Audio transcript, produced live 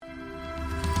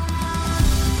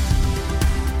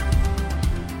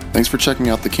Thanks for checking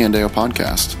out the Candeo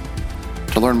podcast.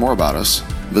 To learn more about us,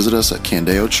 visit us at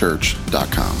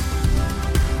candeochurch.com.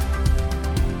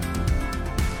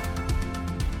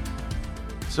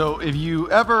 So if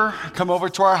you ever come over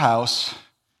to our house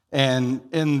and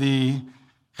in the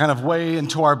kind of way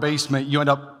into our basement, you end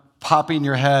up popping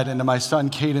your head into my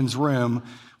son Caden's room,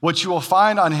 what you will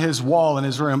find on his wall in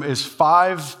his room is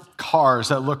 5 cars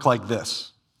that look like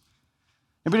this.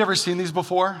 Anybody ever seen these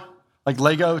before? Like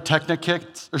Lego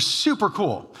Technikits? They're super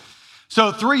cool.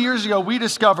 So 3 years ago, we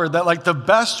discovered that like the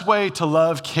best way to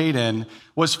love Caden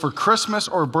was for Christmas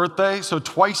or birthday. So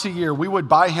twice a year, we would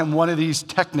buy him one of these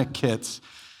Technikits.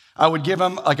 I would give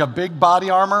him like a big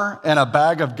body armor and a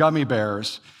bag of gummy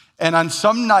bears. And on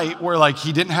some night where like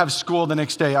he didn't have school the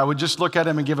next day, I would just look at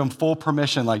him and give him full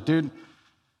permission. Like, dude,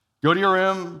 go to your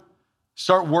room,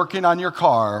 start working on your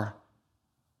car,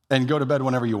 and go to bed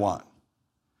whenever you want.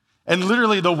 And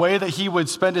literally the way that he would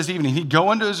spend his evening, he'd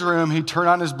go into his room, he'd turn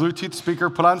on his Bluetooth speaker,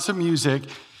 put on some music,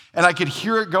 and I could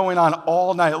hear it going on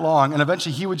all night long. And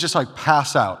eventually he would just like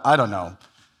pass out. I don't know,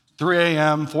 3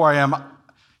 a.m., 4 a.m.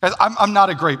 Guys, I'm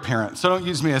not a great parent, so don't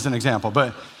use me as an example,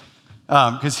 but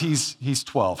because he's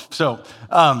 12. So,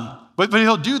 but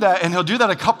he'll do that, and he'll do that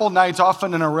a couple nights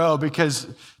often in a row, because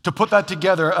to put that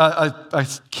together, a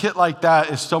kit like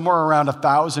that is somewhere around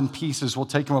 1,000 pieces. Will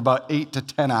take him about 8 to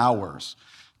 10 hours,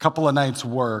 a couple of nights'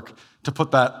 work to put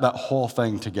that whole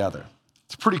thing together.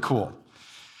 It's pretty cool.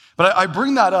 But I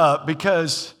bring that up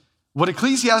because what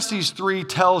Ecclesiastes 3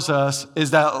 tells us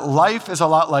is that life is a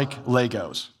lot like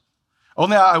Legos.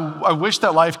 Only I wish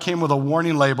that life came with a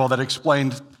warning label that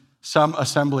explained some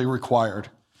assembly required.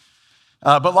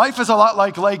 But life is a lot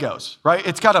like Legos, right?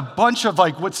 It's got a bunch of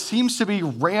like what seems to be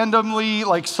randomly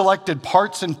like selected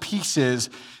parts and pieces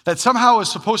that somehow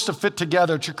is supposed to fit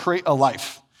together to create a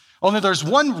life. Only there's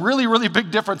one really, really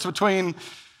big difference between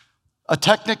a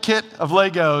Technikit of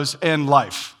Legos and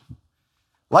life.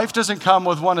 Life doesn't come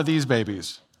with one of these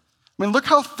babies. I mean, look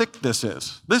how thick this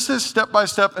is. This is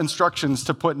step-by-step instructions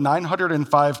to put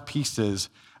 905 pieces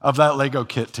of that Lego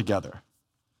kit together.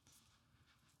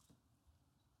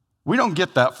 We don't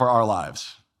get that for our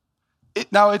lives.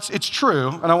 Now, it's true,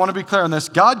 and I want to be clear on this.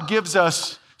 God gives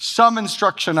us some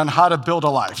instruction on how to build a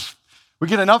life. We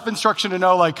get enough instruction to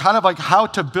know like kind of like how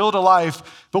to build a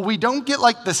life, but we don't get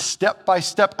like the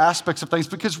step-by-step aspects of things,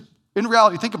 because in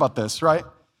reality, think about this, right?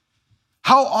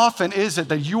 How often is it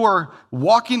that you are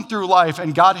walking through life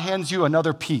and God hands you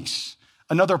another piece,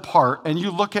 another part, and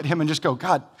you look at him and just go,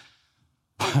 God,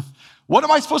 what am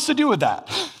I supposed to do with that?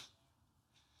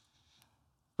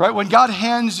 Right? When God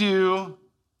hands you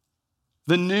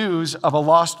the news of a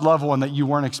lost loved one that you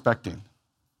weren't expecting,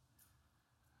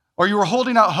 or you were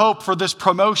holding out hope for this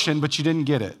promotion, but you didn't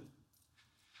get it.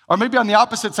 Or maybe on the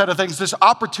opposite side of things, this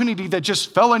opportunity that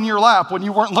just fell in your lap when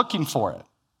you weren't looking for it.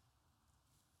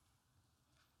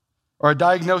 Or a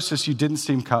diagnosis you didn't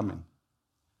see coming.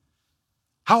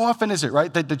 How often is it,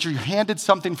 right, that you're handed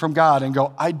something from God and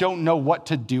go, I don't know what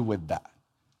to do with that?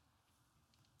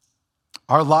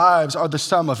 Our lives are the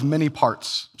sum of many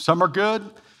parts. Some are good,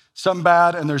 some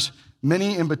bad, and there's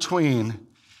many in between.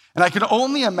 And I can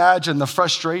only imagine the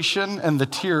frustration and the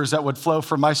tears that would flow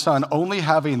from my son only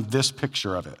having this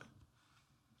picture of it.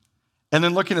 And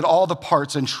then looking at all the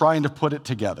parts and trying to put it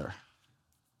together.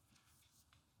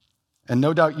 And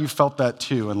no doubt you felt that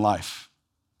too in life.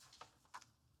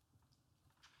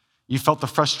 You felt the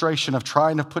frustration of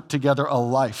trying to put together a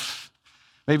life.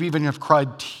 Maybe even have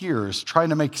cried tears trying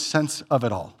to make sense of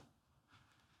it all.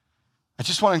 I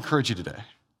just want to encourage you today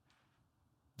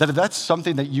that if that's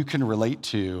something that you can relate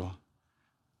to,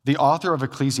 the author of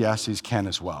Ecclesiastes can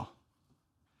as well.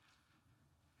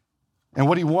 And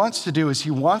what he wants to do is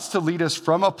he wants to lead us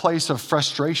from a place of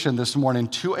frustration this morning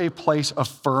to a place of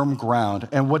firm ground.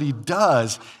 And what he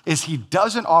does is he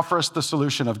doesn't offer us the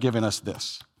solution of giving us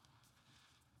this,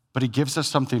 but he gives us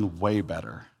something way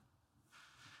better.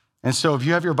 And so if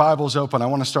you have your Bibles open, I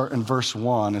want to start in verse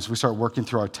 1 as we start working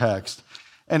through our text.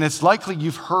 And it's likely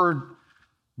you've heard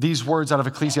these words out of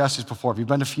Ecclesiastes before. If you've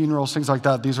been to funerals, things like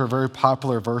that, these are very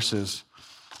popular verses.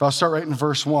 But I'll start right in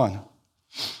verse 1.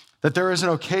 That there is an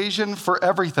occasion for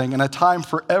everything and a time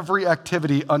for every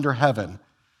activity under heaven.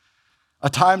 A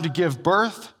time to give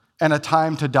birth and a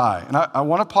time to die. And I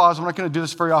want to pause. I'm not going to do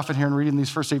this very often here in reading these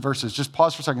first 8 verses. Just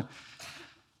pause for a second.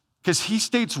 Because he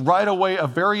states right away a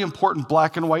very important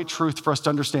black and white truth for us to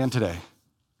understand today.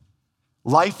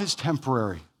 Life is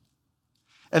temporary.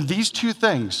 And these two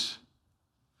things,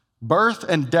 birth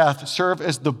and death, serve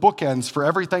as the bookends for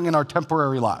everything in our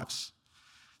temporary lives.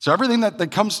 So everything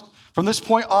that comes from this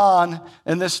point on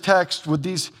in this text with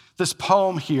this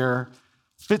poem here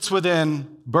fits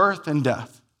within birth and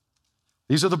death.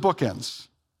 These are the bookends.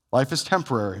 Life is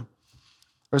temporary.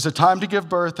 There's a time to give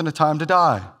birth and a time to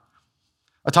die,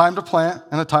 a time to plant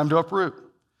and a time to uproot,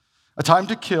 a time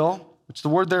to kill, which the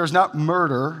word there is not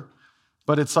murder,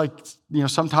 but it's like,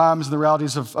 sometimes the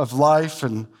realities of life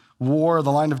and war,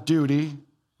 the line of duty,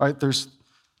 right? There's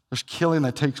killing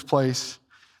that takes place.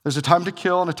 There's a time to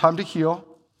kill and a time to heal,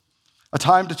 a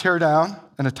time to tear down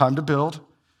and a time to build,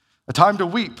 a time to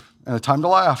weep and a time to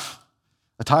laugh,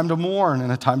 a time to mourn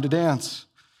and a time to dance,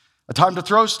 a time to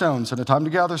throw stones and a time to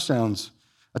gather stones,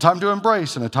 a time to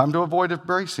embrace and a time to avoid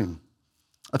embracing,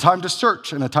 a time to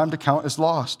search and a time to count as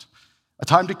lost, a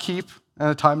time to keep and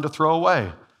a time to throw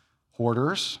away.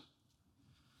 Hoarders,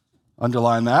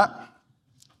 underline that.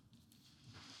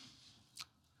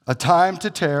 A time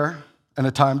to tear and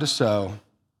a time to sow,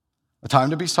 a time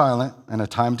to be silent and a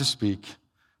time to speak,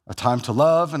 a time to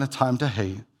love and a time to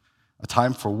hate, a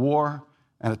time for war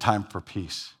and a time for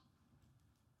peace.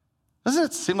 Doesn't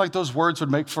it seem like those words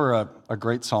would make for a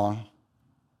great song?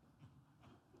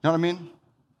 You know what I mean?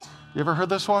 You ever heard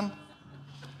this one?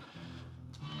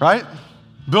 Right?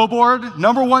 Billboard,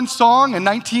 #1 song in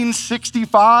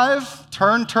 1965,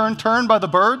 Turn, Turn, Turn by the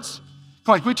Byrds.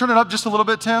 Come on, can we turn it up just a little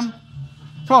bit, Tim?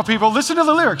 Come on, people, listen to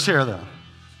the lyrics here, though.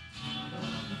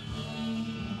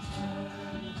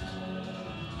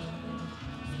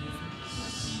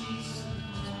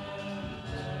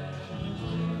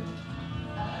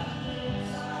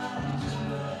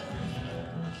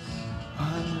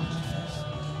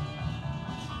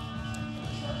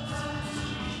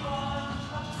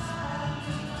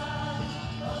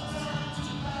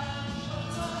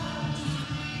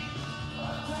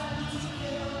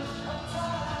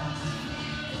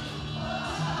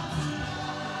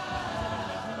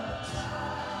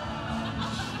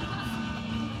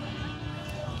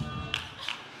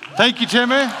 Thank you,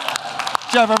 Timmy.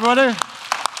 Good job, everybody.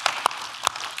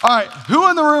 All right, who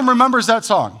in the room remembers that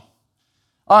song?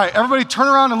 All right, everybody turn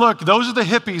around and look. Those are the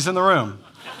hippies in the room.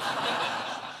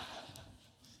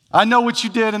 I know what you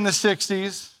did in the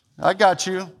 60s. I got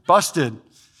you. Busted.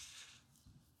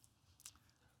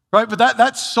 Right, but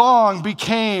that song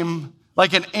became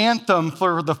like an anthem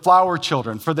for the flower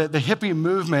children, for the hippie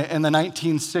movement in the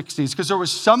 1960s, because there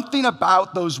was something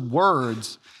about those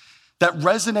words that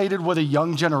resonated with a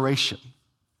young generation.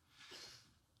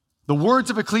 The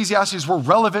words of Ecclesiastes were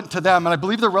relevant to them, and I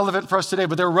believe they're relevant for us today,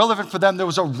 but they're relevant for them. There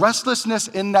was a restlessness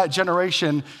in that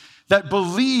generation that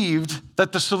believed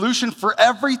that the solution for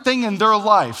everything in their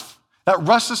life, that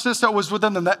restlessness that was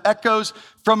within them, that echoes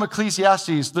from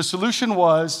Ecclesiastes, the solution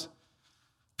was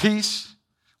peace,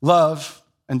 love,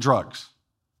 and drugs.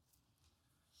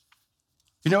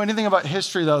 If you know anything about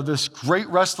history, though, this great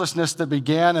restlessness that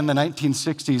began in the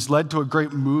 1960s led to a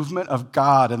great movement of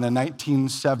God in the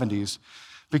 1970s,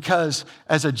 because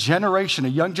as a generation, a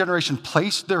young generation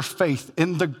placed their faith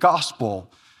in the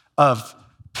gospel of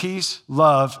peace,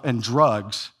 love, and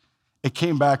drugs, it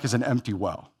came back as an empty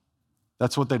well.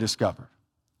 That's what they discovered.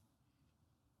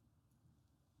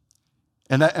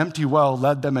 And that empty well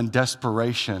led them in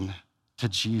desperation to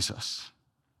Jesus.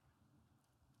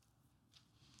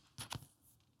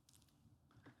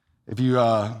 If you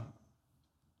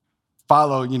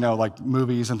follow, like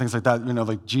movies and things like that,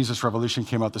 like Jesus Revolution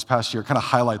came out this past year, it kind of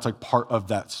highlights like part of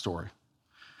that story.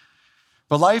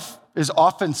 But life is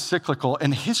often cyclical,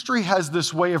 and history has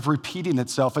this way of repeating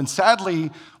itself. And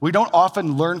sadly, we don't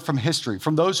often learn from history,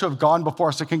 from those who have gone before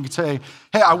us that can say,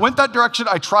 hey, I went that direction,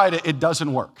 I tried it, it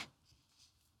doesn't work.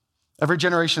 Every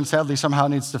generation, sadly, somehow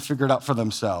needs to figure it out for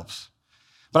themselves.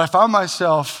 But I found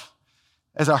myself,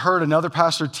 as I heard another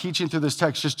pastor teaching through this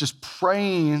text, just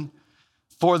praying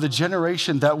for the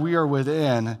generation that we are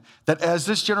within, that as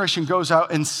this generation goes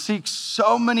out and seeks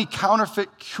so many counterfeit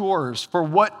cures for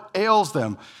what ails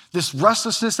them, this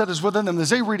restlessness that is within them, as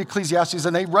they read Ecclesiastes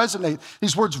and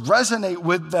these words resonate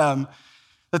with them,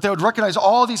 that they would recognize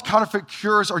all these counterfeit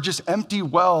cures are just empty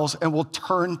wells and will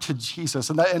turn to Jesus.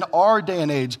 And that in our day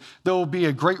and age, there will be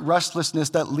a great restlessness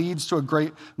that leads to a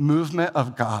great movement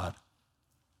of God.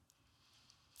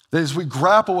 That as we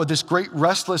grapple with this great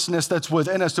restlessness that's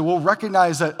within us, that we'll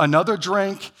recognize that another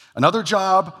drink, another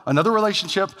job, another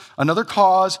relationship, another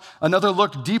cause, another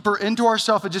look deeper into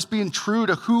ourselves and just being true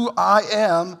to who I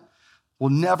am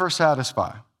will never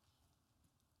satisfy.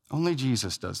 Only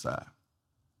Jesus does that.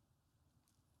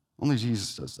 Only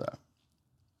Jesus does that.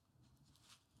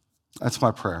 That's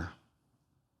my prayer.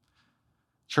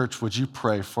 Church, would you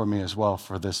pray for me as well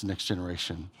for this next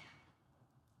generation?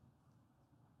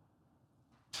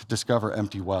 To discover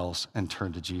empty wells and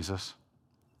turn to Jesus.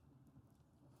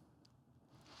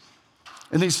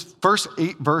 In these first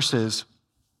 8 verses,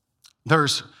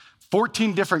 there's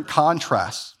 14 different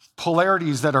contrasts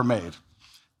polarities that are made,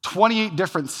 28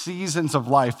 different seasons of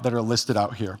life that are listed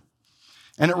out here.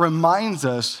 And it reminds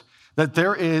us that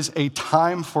there is a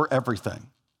time for everything.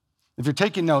 If you're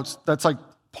taking notes, that's like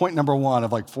point number 1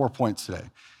 of like 4 points today.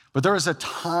 But there is a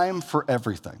time for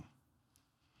everything.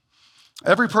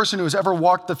 Every person who has ever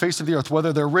walked the face of the earth,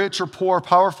 whether they're rich or poor,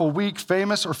 powerful, weak,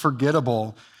 famous, or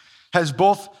forgettable, has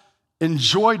both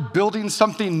enjoyed building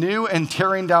something new and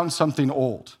tearing down something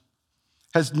old,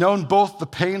 has known both the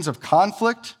pains of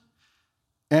conflict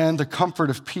and the comfort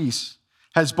of peace,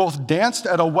 has both danced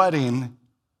at a wedding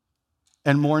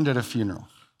and mourned at a funeral.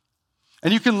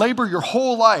 And you can labor your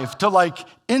whole life to like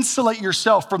insulate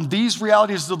yourself from these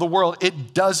realities of the world.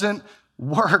 It doesn't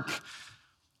work.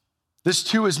 This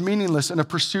too is meaningless in a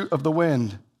pursuit of the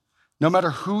wind. No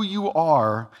matter who you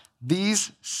are,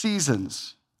 these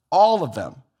seasons, all of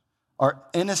them, are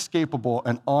inescapable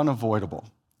and unavoidable.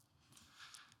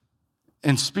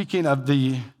 And speaking of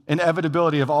the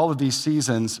inevitability of all of these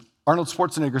seasons, Arnold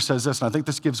Schwarzenegger says this, and I think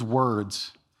this gives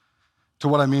words to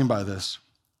what I mean by this.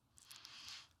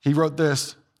 He wrote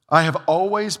this: I have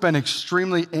always been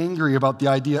extremely angry about the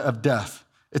idea of death.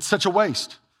 It's such a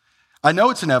waste. I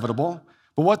know it's inevitable,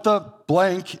 but what the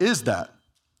blank is that?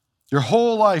 Your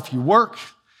whole life, you work,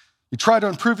 you try to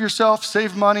improve yourself,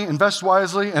 save money, invest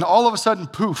wisely, and all of a sudden,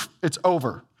 poof, it's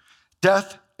over.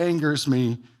 Death angers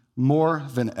me more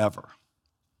than ever.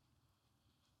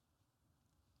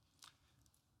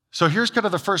 So here's kind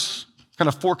of the first kind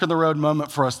of fork in the road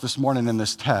moment for us this morning in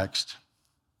this text,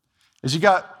 is you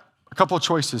got a couple of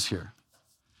choices here.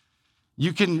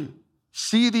 You can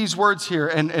see these words here,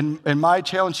 and my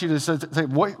challenge to you is to say,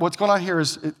 what's going on here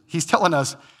is he's telling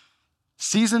us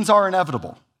seasons are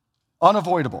inevitable,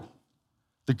 unavoidable.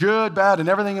 The good, bad, and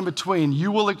everything in between,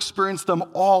 you will experience them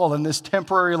all in this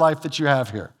temporary life that you have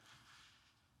here.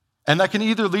 And that can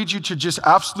either lead you to just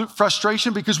absolute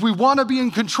frustration because we want to be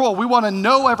in control. We want to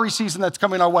know every season that's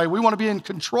coming our way. We want to be in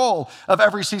control of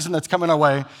every season that's coming our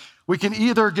way. We can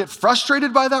either get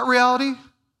frustrated by that reality,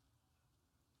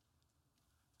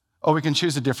 or we can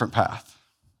choose a different path.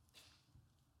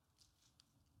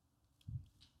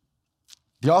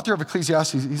 The author of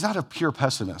Ecclesiastes, he's not a pure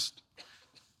pessimist.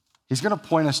 He's going to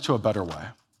point us to a better way.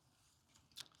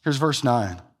 Here's verse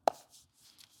 9.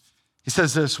 He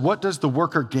says this: what does the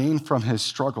worker gain from his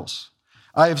struggles?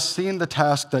 I have seen the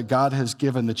task that God has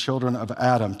given the children of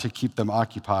Adam to keep them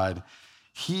occupied.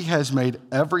 He has made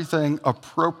everything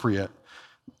appropriate.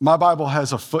 My Bible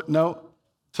has a footnote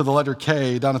to the letter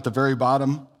K down at the very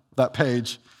bottom of that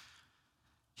page.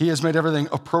 He has made everything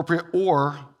appropriate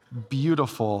or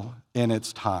beautiful in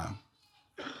its time.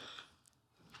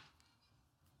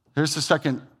 Here's the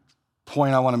second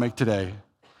point I want to make today.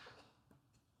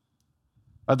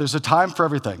 There's a time for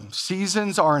everything.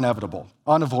 Seasons are inevitable,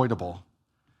 unavoidable.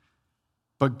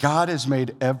 But God has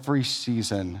made every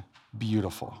season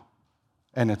beautiful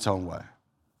in its own way.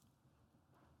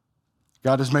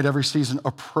 God has made every season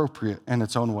appropriate in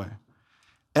its own way.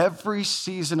 Every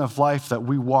season of life that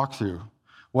we walk through,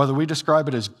 whether we describe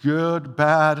it as good,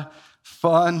 bad,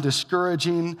 fun,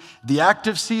 discouraging, the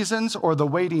active seasons or the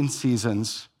waiting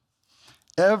seasons,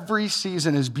 every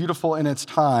season is beautiful in its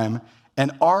time,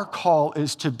 and our call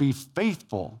is to be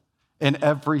faithful in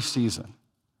every season.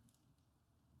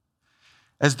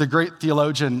 As the great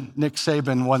theologian Nick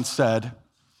Saban once said,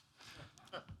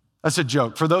 that's a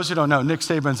joke. For those who don't know, Nick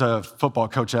Saban's a football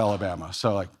coach at Alabama.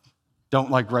 So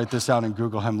don't write this down and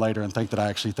Google him later and think that I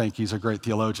actually think he's a great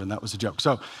theologian. That was a joke.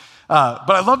 But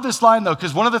I love this line though,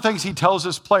 because one of the things he tells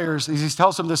his players is he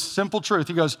tells them this simple truth.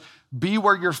 He goes, be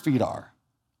where your feet are.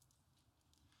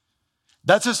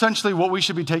 That's essentially what we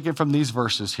should be taking from these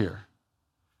verses here.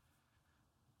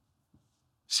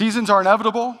 Seasons are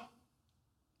inevitable,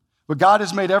 but God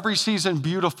has made every season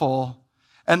beautiful.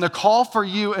 And the call for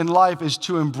you in life is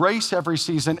to embrace every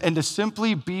season and to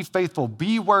simply be faithful.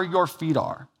 Be where your feet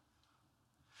are.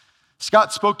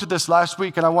 Scott spoke to this last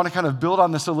week, and I want to kind of build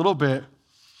on this a little bit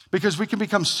because we can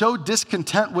become so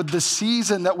discontent with the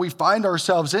season that we find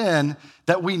ourselves in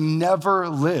that we never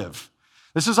live.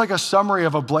 This is like a summary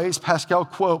of a Blaise Pascal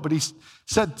quote, but he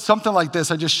said something like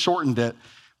this. I just shortened it.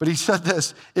 But he said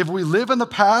this: if we live in the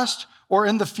past or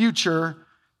in the future,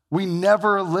 we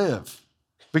never live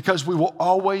because we will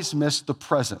always miss the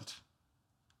present.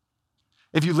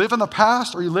 If you live in the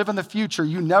past or you live in the future,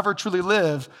 you never truly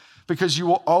live because you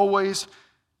will always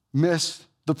miss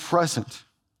the present.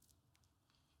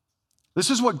 This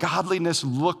is what godliness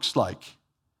looks like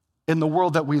in the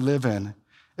world that we live in.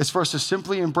 It's for us to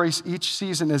simply embrace each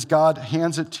season as God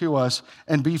hands it to us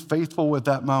and be faithful with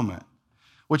that moment,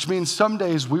 which means some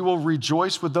days we will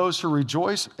rejoice with those who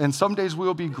rejoice, and some days we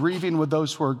will be grieving with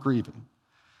those who are grieving.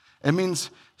 It means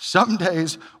some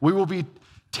days we will be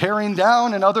tearing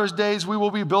down and other days we will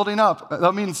be building up.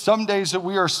 That means some days that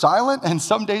we are silent and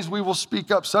some days we will speak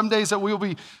up. Some days that we will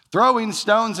be throwing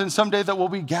stones and some days that we'll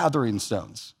be gathering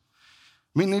stones.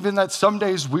 I mean, even that some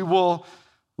days we will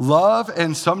love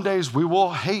and some days we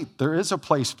will hate. There is a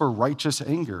place for righteous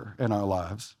anger in our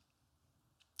lives.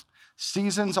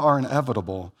 Seasons are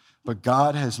inevitable, but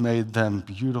God has made them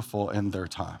beautiful in their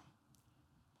time.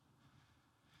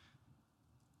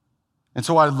 And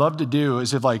so what I'd love to do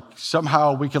is if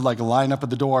somehow we could line up at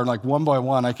the door and one by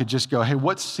one, I could just go, hey,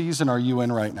 what season are you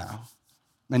in right now?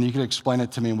 And you could explain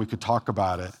it to me and we could talk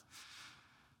about it.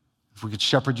 If we could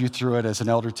shepherd you through it as an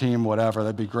elder team, whatever,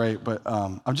 that'd be great. But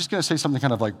I'm just gonna say something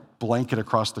kind of blanket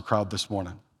across the crowd this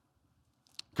morning.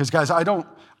 Because guys, I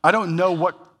don't know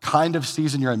what kind of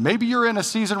season you're in. Maybe you're in a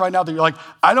season right now that you're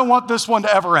I don't want this one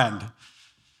to ever end.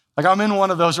 I'm in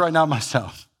one of those right now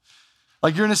myself.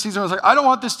 You're in a season where it's I don't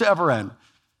want this to ever end.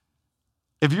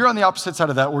 If you're on the opposite side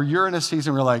of that, where you're in a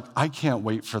season where you're I can't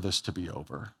wait for this to be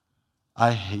over.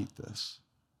 I hate this.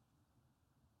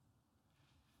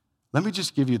 Let me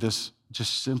just give you this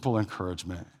just simple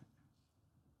encouragement.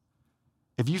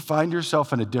 If you find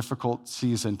yourself in a difficult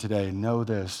season today, know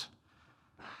this,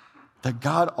 that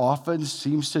God often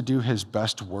seems to do his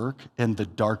best work in the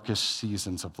darkest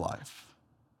seasons of life.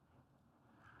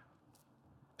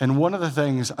 And one of the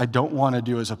things I don't want to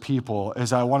do as a people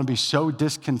is I want to be so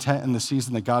discontent in the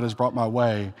season that God has brought my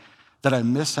way that I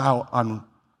miss out on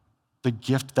the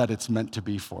gift that it's meant to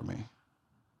be for me.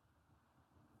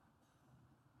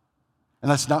 And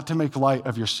that's not to make light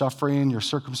of your suffering, your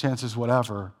circumstances,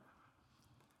 whatever.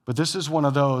 But this is one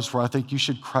of those where I think you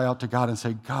should cry out to God and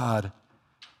say, God,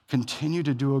 continue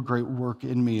to do a great work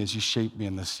in me as you shape me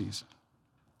in this season.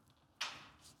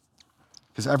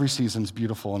 Because every season's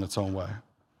beautiful in its own way.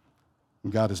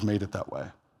 And God has made it that way.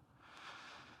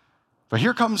 But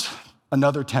here comes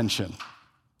another tension.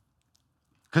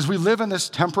 Because we live in this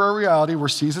temporary reality where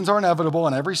seasons are inevitable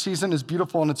and every season is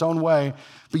beautiful in its own way,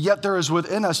 but yet there is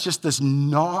within us just this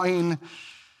gnawing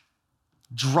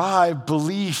drive,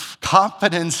 belief,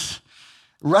 confidence,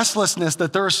 restlessness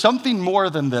that there is something more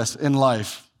than this in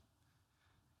life.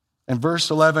 And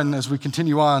verse 11, as we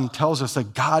continue on, tells us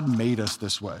that God made us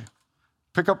this way.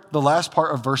 Pick up the last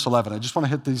part of verse 11. I just want to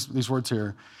hit these words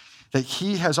here. That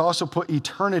he has also put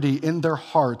eternity in their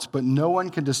hearts, but no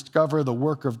one can discover the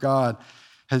work of God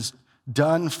has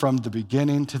done from the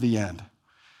beginning to the end.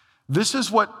 This is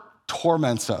what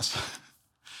torments us,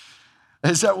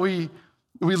 is that we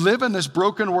live in this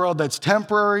broken world that's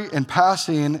temporary and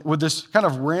passing with this kind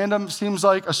of random, seems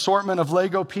like assortment of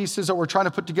Lego pieces that we're trying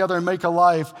to put together and make a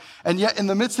life. And yet in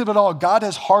the midst of it all, God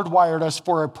has hardwired us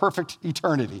for a perfect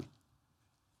eternity.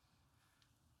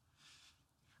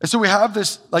 And so we have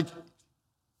this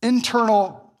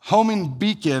internal homing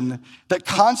beacon that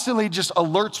constantly just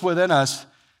alerts within us,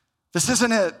 this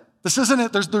isn't it. This isn't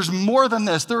it. There's more than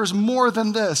this. There is more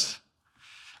than this.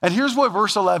 And here's what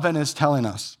verse 11 is telling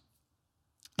us.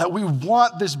 That we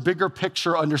want this bigger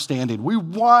picture understanding. We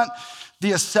want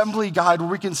the assembly guide where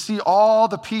we can see all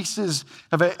the pieces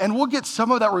of it. And we'll get some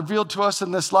of that revealed to us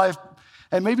in this life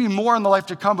and maybe more in the life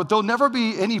to come, but there'll never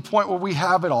be any point where we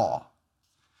have it all.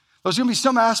 There's going to be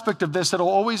some aspect of this that'll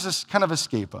always just kind of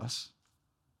escape us.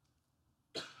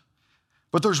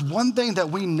 But there's one thing that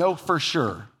we know for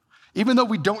sure. Even though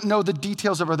we don't know the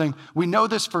details of everything, we know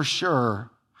this for sure,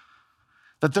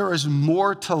 that there is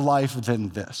more to life than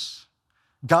this.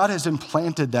 God has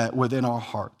implanted that within our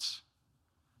hearts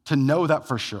to know that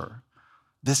for sure.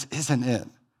 This isn't it.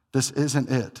 This isn't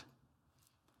it.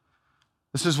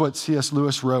 This is what C.S.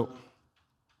 Lewis wrote.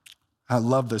 I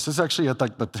love this. This is actually the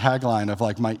tagline of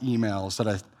my emails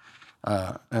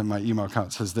that and my email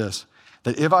account says this,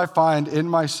 that if I find in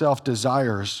myself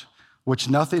desires which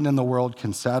nothing in the world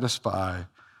can satisfy,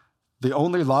 the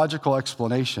only logical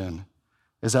explanation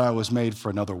is that I was made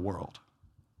for another world.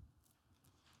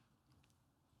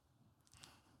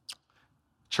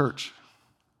 Church,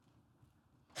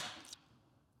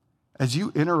 as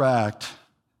you interact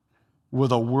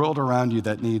with a world around you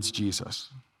that needs Jesus,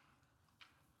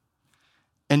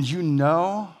 and you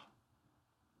know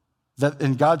that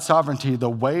in God's sovereignty, the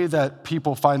way that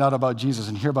people find out about Jesus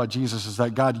and hear about Jesus is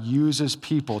that God uses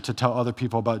people to tell other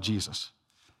people about Jesus,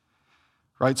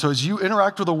 right? So as you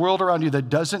interact with a world around you that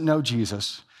doesn't know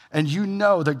Jesus, and you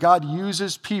know that God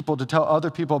uses people to tell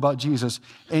other people about Jesus,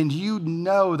 and you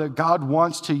know that God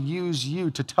wants to use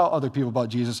you to tell other people about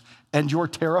Jesus, and you're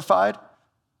terrified,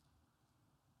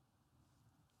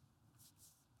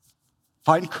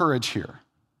 find courage here.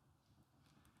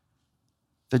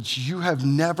 That you have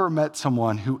never met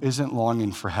someone who isn't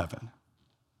longing for heaven.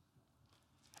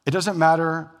 It doesn't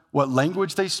matter what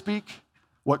language they speak,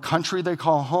 what country they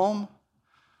call home,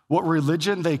 what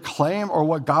religion they claim, or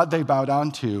what God they bow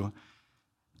down to.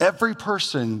 Every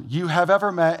person you have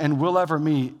ever met and will ever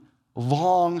meet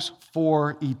longs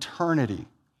for eternity.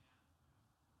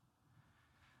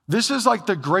 This is like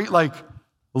the great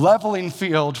leveling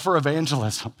field for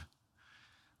evangelism,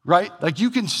 right? Like you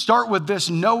can start with this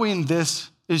knowing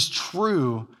this is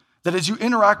true, that as you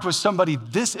interact with somebody,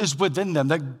 this is within them,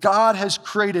 that God has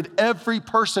created every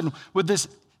person with this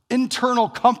internal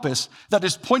compass that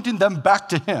is pointing them back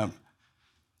to him.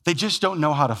 They just don't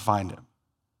know how to find him.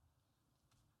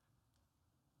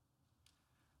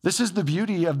 This is the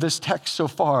beauty of this text so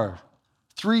far.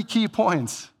 3 key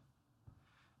points.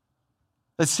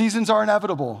 That seasons are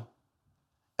inevitable.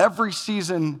 Every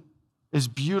season is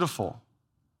beautiful.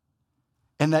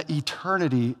 And that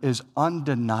eternity is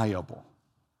undeniable.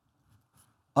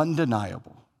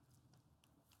 Undeniable.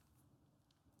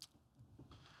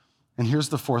 And here's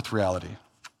the 4th reality.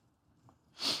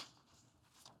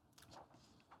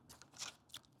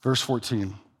 Verse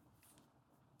 14.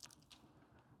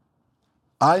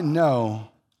 I know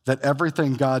that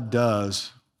everything God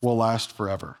does will last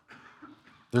forever.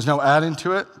 There's no adding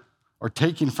to it or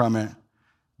taking from it.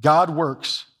 God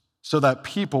works so that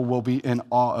people will be in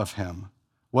awe of him.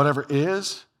 Whatever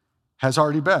is has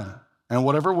already been, and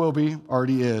whatever will be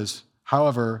already is.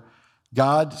 However,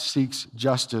 God seeks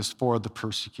justice for the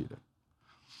persecuted.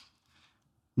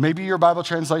 Maybe your Bible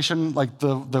translation, like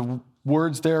the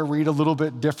words there, read a little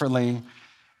bit differently.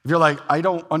 If you're like, I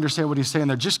don't understand what he's saying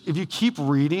there, just if you keep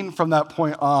reading from that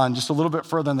point on, just a little bit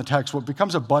further in the text, what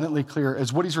becomes abundantly clear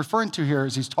is what he's referring to here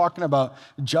is he's talking about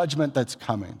judgment that's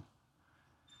coming.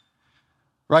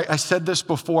 Right? I said this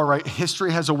before, right?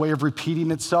 History has a way of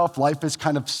repeating itself. Life is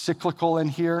kind of cyclical in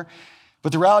here.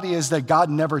 But the reality is that God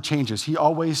never changes. He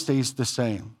always stays the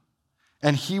same.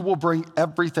 And he will bring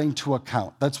everything to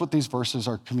account. That's what these verses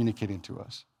are communicating to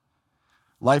us.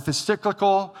 Life is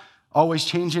cyclical, always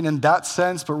changing in that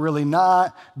sense, but really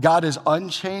not. God is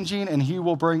unchanging, and he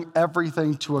will bring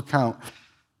everything to account.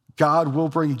 God will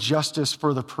bring justice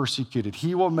for the persecuted.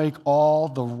 He will make all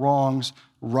the wrongs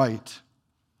right.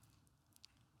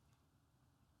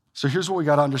 So here's what we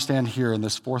got to understand here in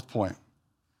this 4th point.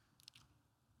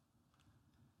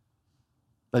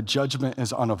 That judgment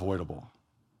is unavoidable.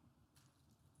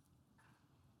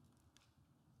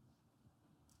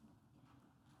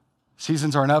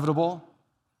 Seasons are inevitable.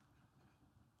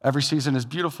 Every season is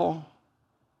beautiful.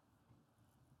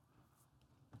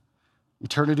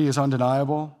 Eternity is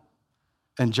undeniable,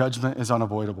 and judgment is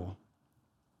unavoidable.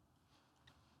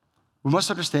 We must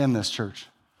understand this, church.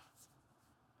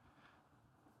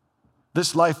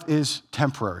 This life is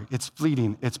temporary. It's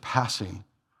fleeting. It's passing.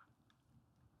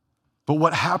 But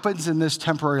what happens in this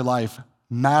temporary life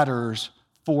matters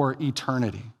for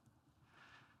eternity.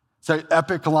 It's an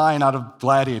epic line out of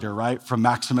Gladiator, right? From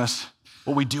Maximus.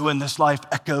 What we do in this life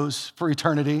echoes for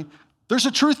eternity. There's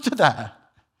a truth to that.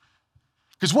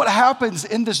 Because what happens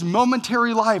in this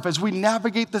momentary life as we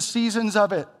navigate the seasons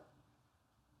of it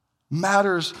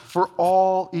matters for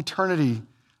all eternity.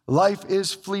 Life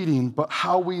is fleeting, but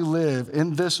how we live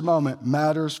in this moment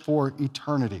matters for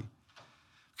eternity.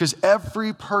 Because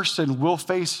every person will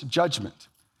face judgment.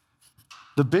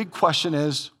 The big question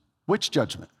is, which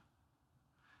judgment?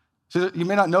 So you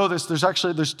may not know this,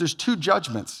 there's 2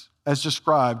 judgments as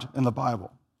described in the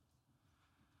Bible.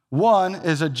 One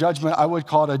is a judgment, I would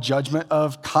call it a judgment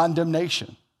of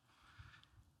condemnation.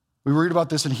 We read about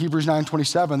this in Hebrews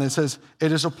 9:27. It says,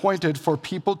 it is appointed for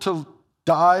people to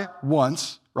die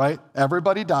once, right?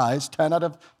 Everybody dies, 10 out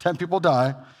of 10 people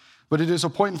die, but it is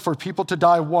appointed for people to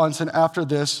die once, and after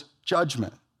this,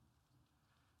 judgment.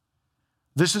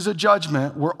 This is a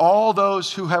judgment where all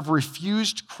those who have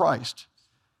refused Christ,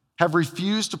 have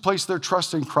refused to place their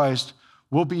trust in Christ,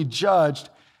 will be judged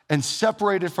and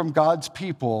separated from God's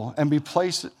people and be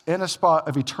placed in a spot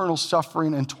of eternal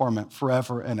suffering and torment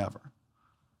forever and ever.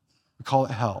 We call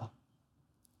it hell.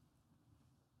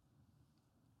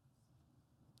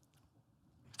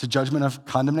 It's a judgment of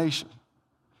condemnation.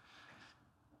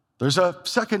 There's a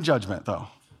second judgment, though.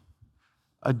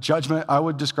 A judgment I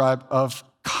would describe of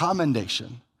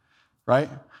commendation, right?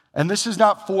 And this is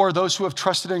not for those who have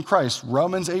trusted in Christ.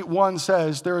 Romans 8:1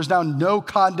 says there is now no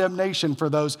condemnation for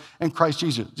those in Christ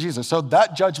Jesus. So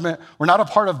that judgment, we're not a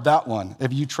part of that one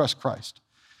if you trust Christ.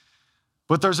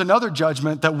 But there's another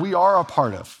judgment that we are a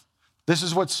part of. This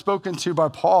is what's spoken to by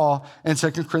Paul in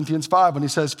 2 Corinthians 5 when he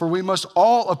says, for we must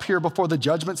all appear before the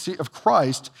judgment seat of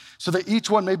Christ so that each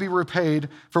one may be repaid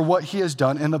for what he has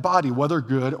done in the body, whether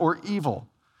good or evil.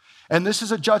 And this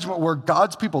is a judgment where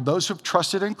God's people, those who've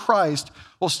trusted in Christ,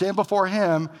 will stand before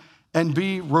him and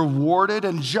be rewarded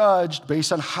and judged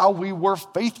based on how we were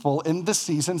faithful in the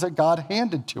seasons that God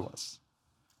handed to us.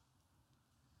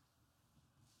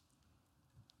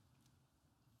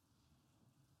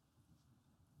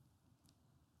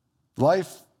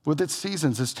 Life with its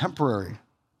seasons is temporary.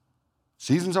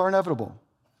 Seasons are inevitable.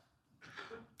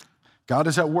 God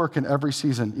is at work in every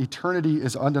season. Eternity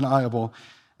is undeniable,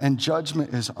 and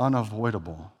judgment is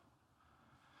unavoidable.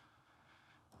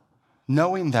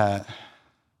 Knowing that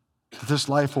this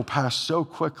life will pass so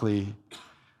quickly,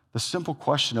 the simple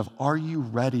question of, are you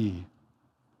ready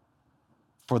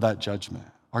for that judgment?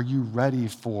 Are you ready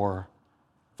for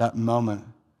that moment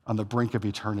on the brink of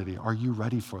eternity? Are you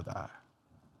ready for that?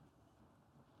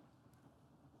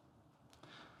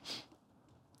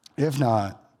 If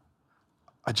not,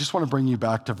 I just want to bring you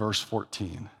back to verse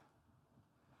 14.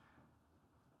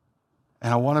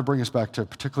 And I want to bring us back to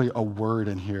particularly a word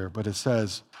in here, but it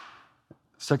says,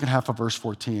 second half of verse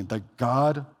 14, that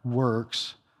God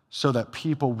works so that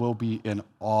people will be in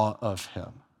awe of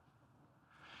him.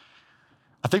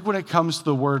 I think when it comes to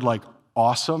the word like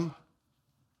awesome,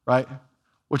 right,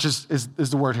 which is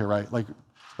the word here, right? Like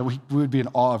we would be in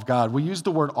awe of God. We use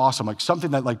the word awesome, like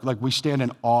something that like we stand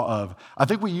in awe of. I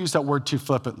think we use that word too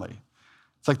flippantly.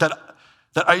 It's like that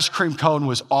ice cream cone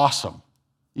was awesome,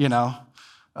 you know?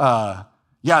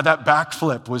 Yeah, that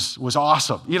backflip was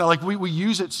awesome. You know, like we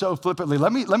use it so flippantly.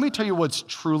 Let me tell you what's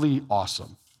truly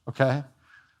awesome, okay?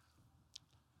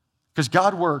 Because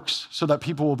God works so that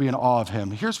people will be in awe of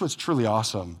him. Here's what's truly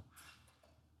awesome.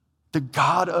 The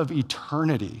God of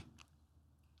eternity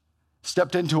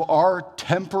stepped into our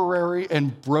temporary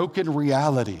and broken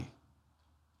reality.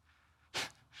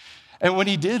 And when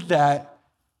he did that,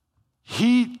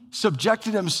 he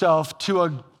subjected himself to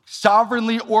a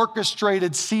sovereignly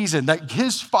orchestrated season that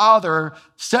his Father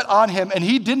set on him, and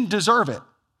he didn't deserve it,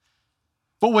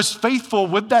 but was faithful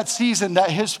with that season that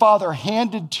his Father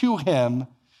handed to him,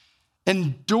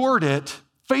 endured it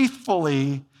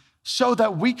faithfully so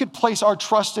that we could place our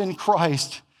trust in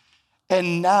Christ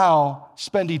and now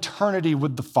spend eternity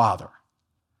with the Father.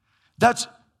 That's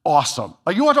awesome.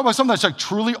 Like, you want to talk about something that's like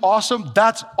truly awesome?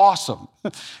 That's awesome.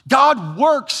 God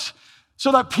works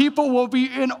so that people will be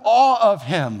in awe of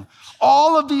him.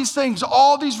 All of these things,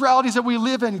 all these realities that we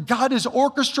live in, God is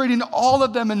orchestrating all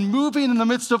of them and moving in the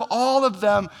midst of all of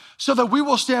them so that we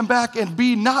will stand back and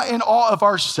be not in awe of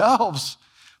ourselves,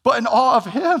 but in awe of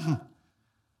him.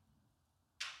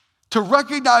 To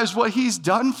recognize what he's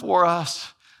done for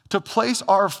us, to place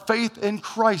our faith in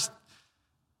Christ.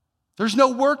 There's no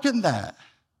work in that.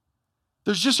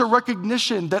 There's just a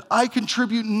recognition that I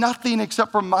contribute nothing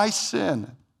except for my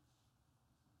sin.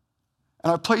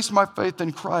 And I place my faith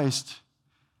in Christ,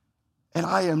 and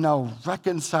I am now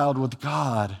reconciled with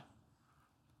God.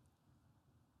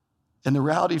 And the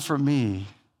reality for me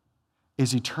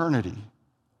is eternity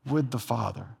with the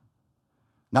Father.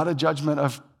 Not a judgment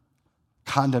of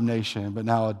condemnation, but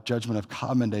now a judgment of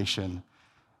commendation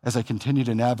as I continue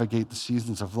to navigate the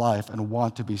seasons of life and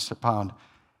want to be found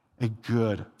a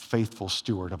good, faithful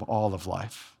steward of all of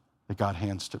life that God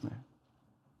hands to me.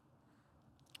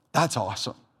 That's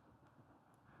awesome.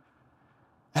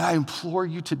 And I implore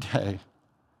you today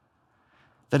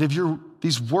that if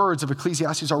these words of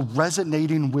Ecclesiastes are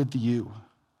resonating with you,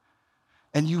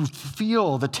 and you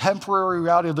feel the temporary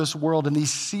reality of this world and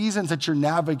these seasons that you're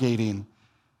navigating,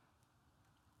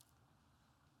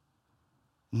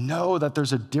 know that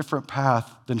there's a different path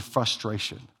than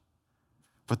frustration,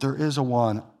 but there is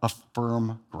one of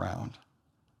firm ground.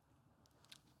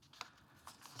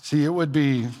 See, it would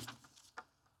be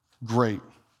great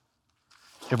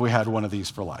if we had one of these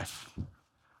for life.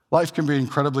 Life can be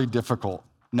incredibly difficult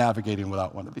navigating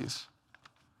without one of these.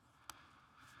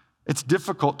 It's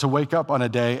difficult to wake up on a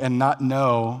day and not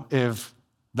know if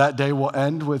that day will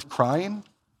end with crying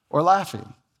or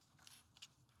laughing.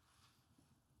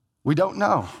 We don't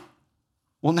know.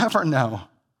 We'll never know.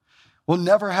 We'll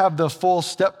never have the full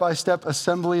step-by-step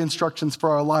assembly instructions for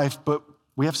our life, but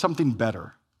we have something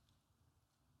better.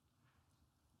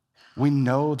 We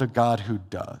know the God who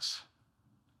does.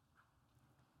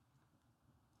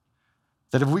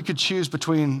 That if we could choose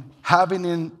between having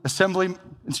the assembly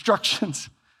instructions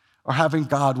or having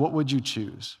God, what would you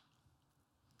choose?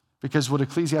 Because what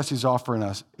Ecclesiastes is offering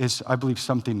us is, I believe,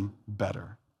 something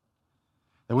better.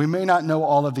 That we may not know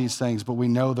all of these things, but we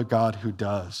know the God who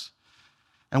does.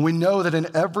 And we know that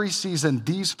in every season,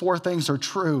 these four things are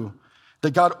true.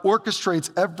 That God orchestrates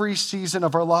every season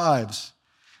of our lives.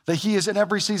 That he is in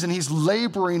every season, he's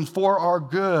laboring for our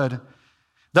good.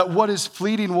 That what is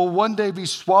fleeting will one day be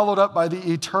swallowed up by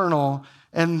the eternal.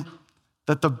 And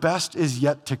that the best is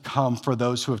yet to come for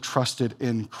those who have trusted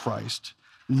in Christ.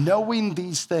 Knowing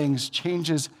these things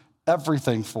changes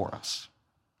everything for us.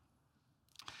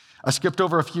 I skipped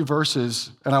over a few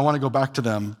verses, and I want to go back to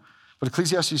them. But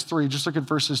Ecclesiastes 3, just look at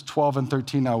verses 12 and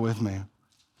 13 now with me.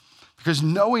 Because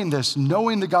knowing this,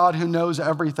 knowing the God who knows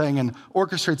everything and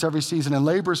orchestrates every season and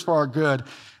labors for our good,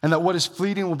 and that what is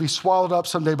fleeting will be swallowed up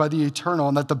someday by the eternal,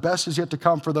 and that the best is yet to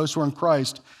come for those who are in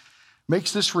Christ,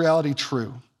 makes this reality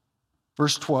true.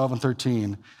 Verse 12 and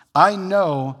 13, I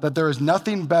know that there is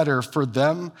nothing better for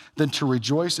them than to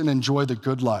rejoice and enjoy the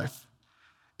good life.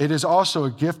 It is also a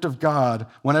gift of God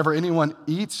whenever anyone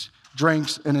eats,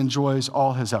 drinks, and enjoys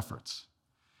all his efforts.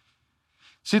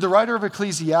 See, the writer of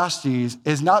Ecclesiastes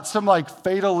is not some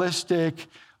fatalistic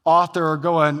author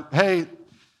going, hey,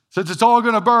 since it's all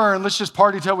going to burn, let's just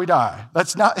party till we die.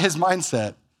 That's not his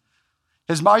mindset.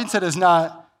 His mindset is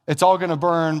not, it's all going to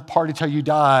burn, party till you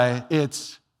die.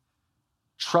 It's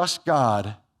trust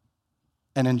God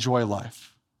and enjoy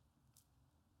life.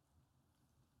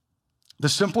 The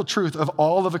simple truth of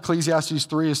all of Ecclesiastes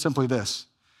 3 is simply this,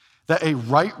 that a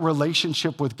right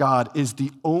relationship with God is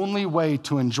the only way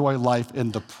to enjoy life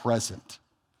in the present.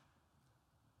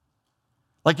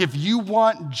 If you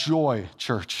want joy,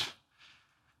 church,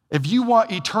 if you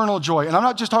want eternal joy, and I'm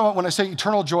not just talking about when I say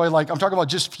eternal joy, I'm talking about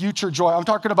just future joy. I'm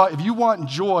talking about if you want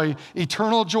joy,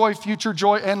 eternal joy, future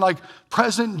joy, and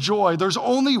present joy, there's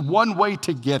only one way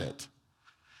to get it.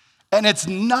 And it's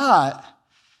not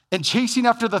in chasing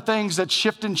after the things that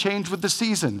shift and change with the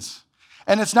seasons.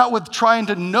 And it's not with trying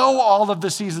to know all of the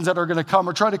seasons that are going to come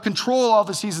or trying to control all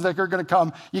the seasons that are going to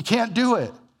come. You can't do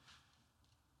it.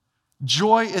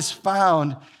 Joy is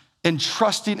found in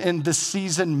trusting in the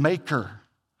season maker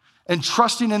and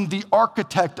trusting in the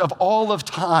architect of all of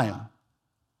time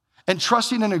and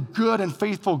trusting in a good and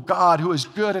faithful God who is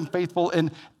good and faithful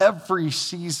in every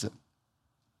season.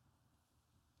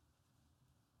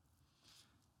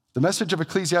 The message of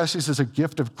Ecclesiastes is a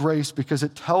gift of grace because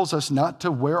it tells us not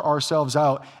to wear ourselves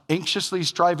out, anxiously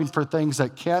striving for things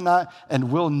that cannot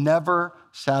and will never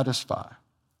satisfy.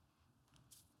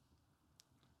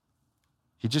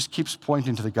 He just keeps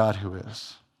pointing to the God who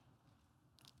is.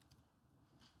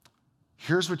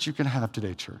 Here's what you can have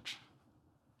today, church.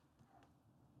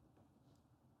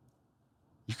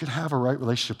 You can have a right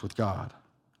relationship with God,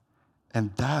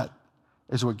 and that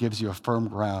is what gives you a firm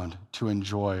ground to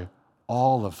enjoy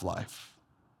all of life,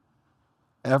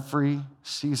 every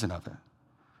season of it,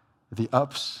 the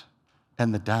ups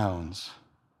and the downs,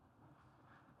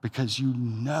 because you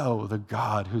know the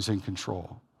God who's in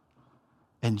control,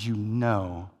 and you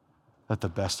know that the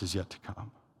best is yet to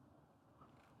come.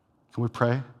 Can we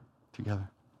pray together?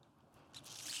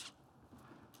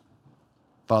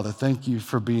 Father, thank you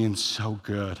for being so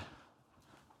good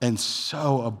and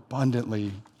so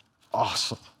abundantly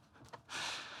awesome.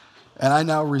 And I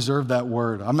now reserve that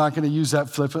word. I'm not going to use that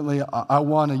flippantly. I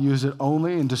want to use it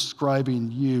only in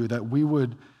describing you, that we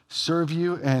would serve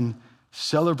you and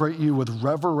celebrate you with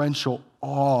reverential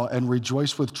awe and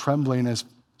rejoice with trembling, as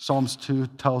Psalms 2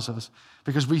 tells us,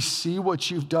 because we see what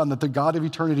you've done, that the God of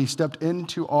eternity stepped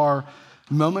into our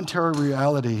momentary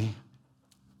reality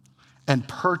and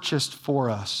purchased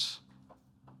for us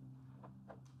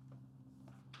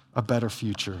a better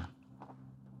future.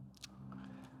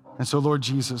 And so, Lord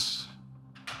Jesus,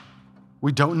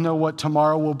 we don't know what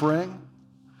tomorrow will bring,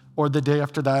 or the day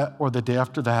after that, or the day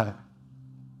after that.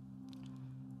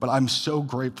 But I'm so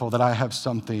grateful that I have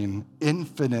something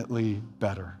infinitely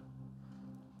better.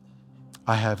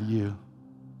 I have you.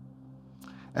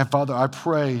 And Father, I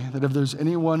pray that if there's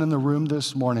anyone in the room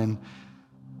this morning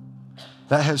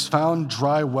that has found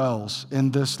dry wells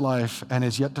in this life and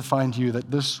is yet to find you,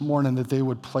 that this morning that they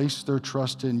would place their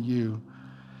trust in you,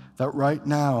 that right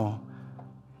now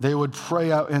they would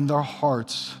pray out in their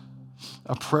hearts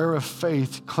a prayer of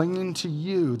faith, clinging to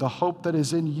you, the hope that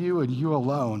is in you and you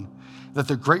alone, that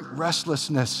the great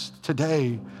restlessness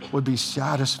today would be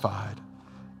satisfied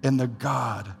in the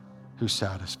God who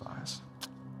satisfies.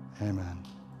 Amen.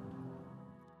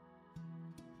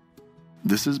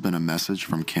 This has been a message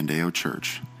from Candeo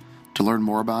Church. To learn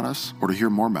more about us or to hear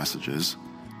more messages,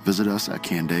 visit us at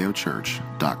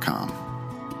candeochurch.com.